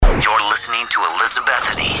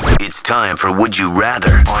It's time for Would You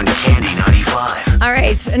Rather on Candy 95. All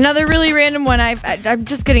right, another really random one. I'm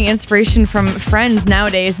just getting inspiration from friends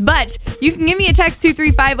nowadays. But you can give me a text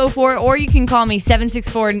 23504 or you can call me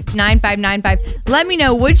 764-9595. Let me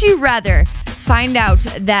know, would you rather find out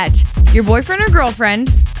that your boyfriend or girlfriend,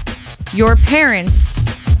 your parents,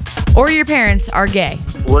 or your parents are gay?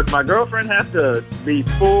 Would my girlfriend have to be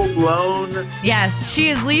full-blown Yes, she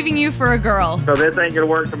is leaving you for a girl. so this ain't going to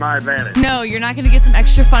work to my advantage? No, you're not going to get some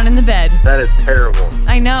extra fun in the bed. That is terrible.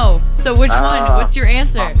 I know. So which one? What's your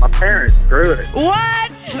answer? My parents, screw it.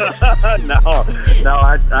 What? no,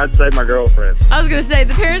 I'd say my girlfriend. I was going to say,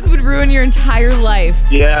 the parents would ruin your entire life.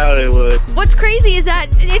 Yeah, they would. What's crazy is that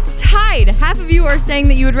it's tied. Half of you are saying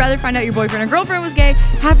that you would rather find out your boyfriend or girlfriend was gay.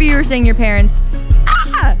 Half of you are saying your parents.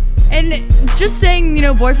 And just saying,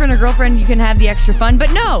 boyfriend or girlfriend, you can have the extra fun.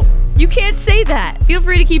 But no, you can't say that. Feel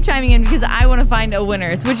free to keep chiming in because I want to find a winner.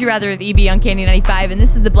 It's Would You Rather with EB on Candy 95, and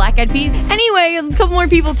this is the Black Eyed Peas. Anyway, a couple more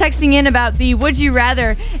people texting in about the Would You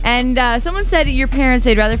Rather, and someone said your parents,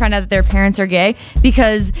 they'd rather find out that their parents are gay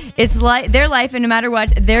because it's like their life, and no matter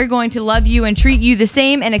what, they're going to love you and treat you the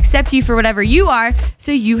same and accept you for whatever you are,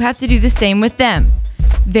 so you have to do the same with them.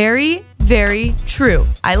 Very, very true.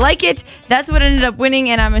 I like it. That's what ended up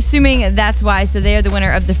winning, and I'm assuming that's why. So they are the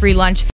winner of the free lunch.